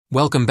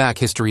Welcome back,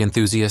 history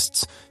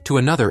enthusiasts, to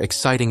another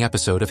exciting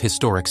episode of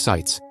Historic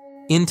Sites.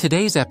 In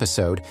today's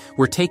episode,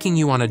 we're taking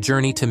you on a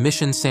journey to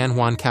Mission San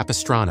Juan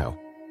Capistrano,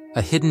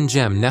 a hidden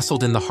gem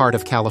nestled in the heart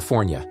of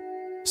California.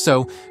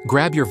 So,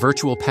 grab your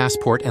virtual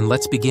passport and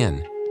let's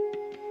begin.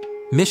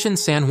 Mission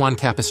San Juan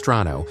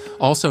Capistrano,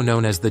 also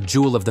known as the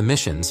Jewel of the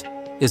Missions,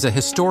 is a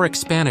historic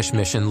Spanish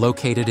mission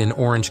located in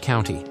Orange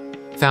County.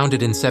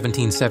 Founded in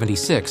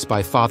 1776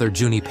 by Father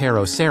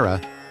Junipero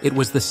Serra, it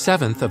was the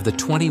seventh of the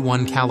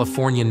 21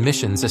 Californian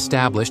missions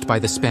established by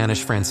the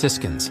Spanish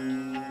Franciscans.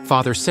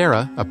 Father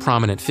Serra, a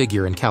prominent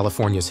figure in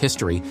California's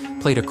history,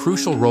 played a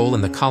crucial role in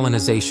the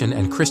colonization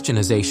and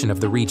Christianization of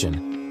the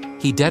region.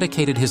 He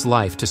dedicated his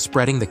life to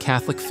spreading the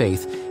Catholic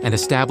faith and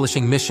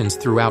establishing missions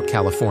throughout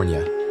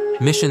California.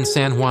 Mission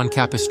San Juan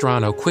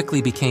Capistrano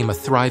quickly became a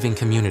thriving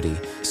community,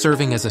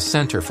 serving as a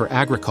center for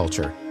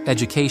agriculture,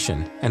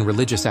 education, and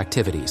religious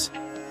activities.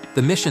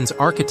 The mission's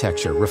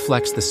architecture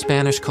reflects the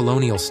Spanish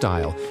colonial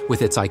style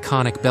with its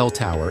iconic bell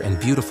tower and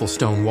beautiful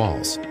stone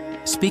walls.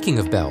 Speaking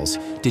of bells,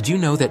 did you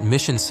know that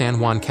Mission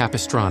San Juan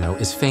Capistrano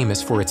is famous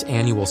for its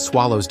annual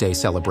Swallows Day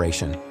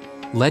celebration?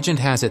 Legend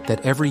has it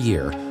that every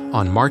year,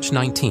 on March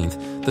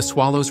 19th, the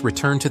swallows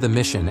return to the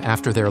mission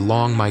after their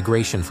long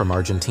migration from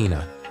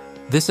Argentina.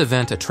 This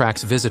event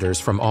attracts visitors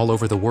from all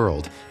over the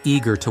world,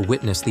 eager to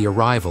witness the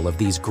arrival of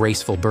these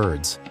graceful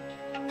birds.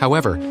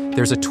 However,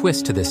 there's a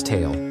twist to this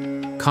tale.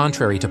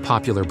 Contrary to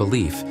popular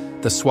belief,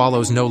 the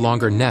swallows no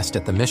longer nest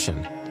at the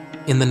mission.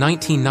 In the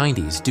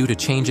 1990s, due to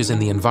changes in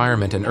the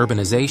environment and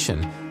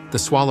urbanization, the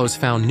swallows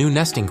found new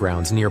nesting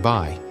grounds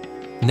nearby.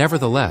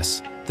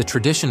 Nevertheless, the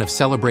tradition of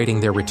celebrating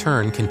their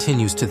return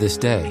continues to this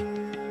day.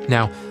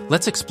 Now,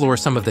 let's explore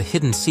some of the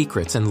hidden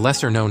secrets and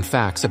lesser-known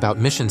facts about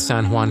Mission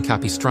San Juan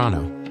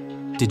Capistrano.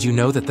 Did you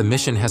know that the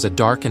mission has a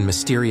dark and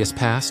mysterious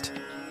past?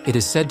 It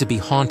is said to be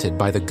haunted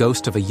by the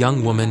ghost of a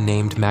young woman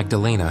named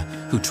Magdalena,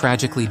 who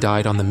tragically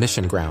died on the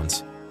mission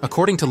grounds.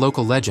 According to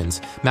local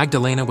legends,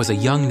 Magdalena was a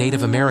young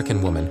Native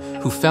American woman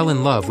who fell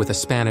in love with a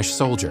Spanish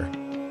soldier.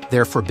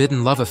 Their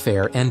forbidden love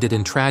affair ended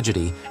in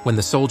tragedy when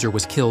the soldier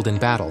was killed in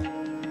battle.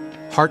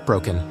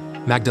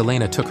 Heartbroken,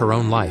 Magdalena took her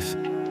own life,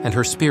 and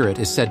her spirit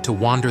is said to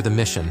wander the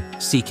mission,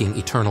 seeking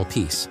eternal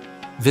peace.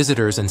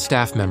 Visitors and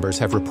staff members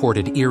have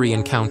reported eerie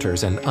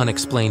encounters and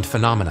unexplained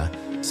phenomena,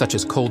 such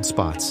as cold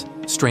spots,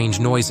 strange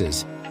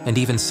noises, and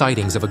even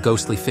sightings of a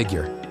ghostly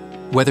figure.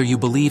 Whether you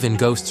believe in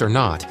ghosts or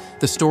not,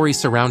 the stories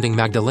surrounding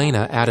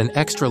Magdalena add an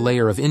extra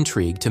layer of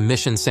intrigue to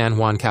Mission San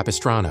Juan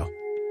Capistrano.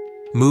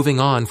 Moving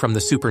on from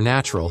the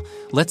supernatural,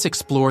 let's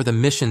explore the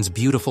mission's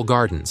beautiful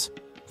gardens.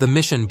 The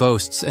mission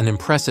boasts an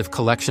impressive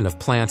collection of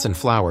plants and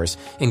flowers,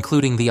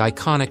 including the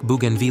iconic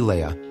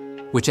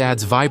bougainvillea, which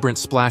adds vibrant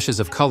splashes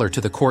of color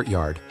to the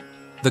courtyard.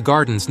 The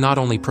gardens not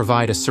only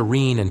provide a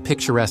serene and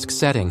picturesque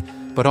setting,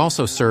 but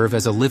also serve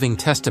as a living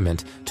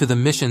testament to the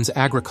mission's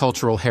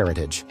agricultural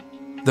heritage.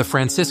 The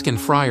Franciscan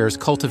friars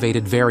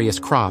cultivated various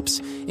crops,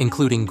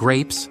 including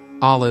grapes,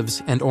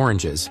 olives, and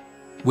oranges,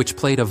 which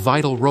played a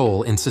vital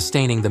role in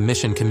sustaining the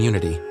mission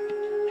community.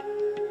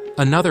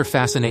 Another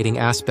fascinating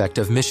aspect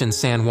of Mission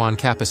San Juan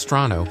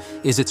Capistrano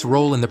is its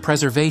role in the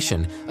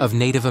preservation of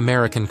Native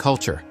American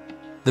culture.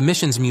 The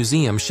mission's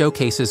museum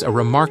showcases a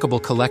remarkable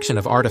collection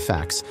of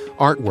artifacts,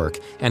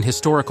 artwork, and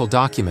historical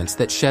documents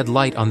that shed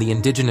light on the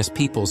indigenous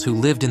peoples who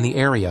lived in the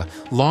area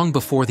long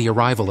before the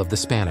arrival of the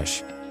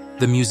Spanish.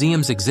 The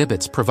museum's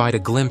exhibits provide a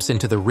glimpse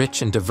into the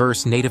rich and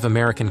diverse Native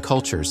American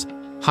cultures,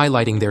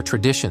 highlighting their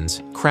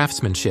traditions,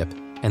 craftsmanship,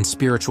 and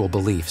spiritual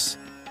beliefs.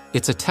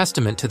 It's a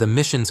testament to the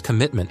mission's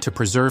commitment to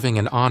preserving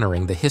and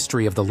honoring the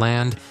history of the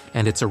land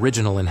and its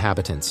original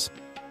inhabitants.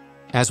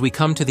 As we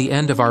come to the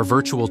end of our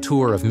virtual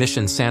tour of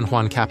Mission San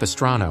Juan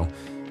Capistrano,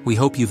 we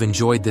hope you've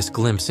enjoyed this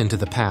glimpse into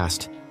the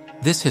past.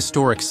 This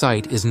historic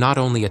site is not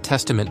only a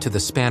testament to the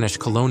Spanish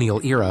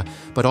colonial era,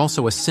 but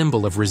also a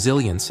symbol of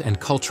resilience and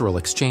cultural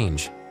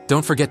exchange.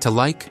 Don't forget to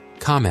like,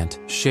 comment,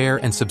 share,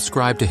 and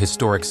subscribe to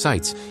Historic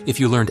Sites if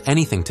you learned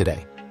anything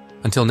today.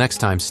 Until next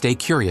time, stay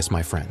curious,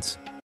 my friends.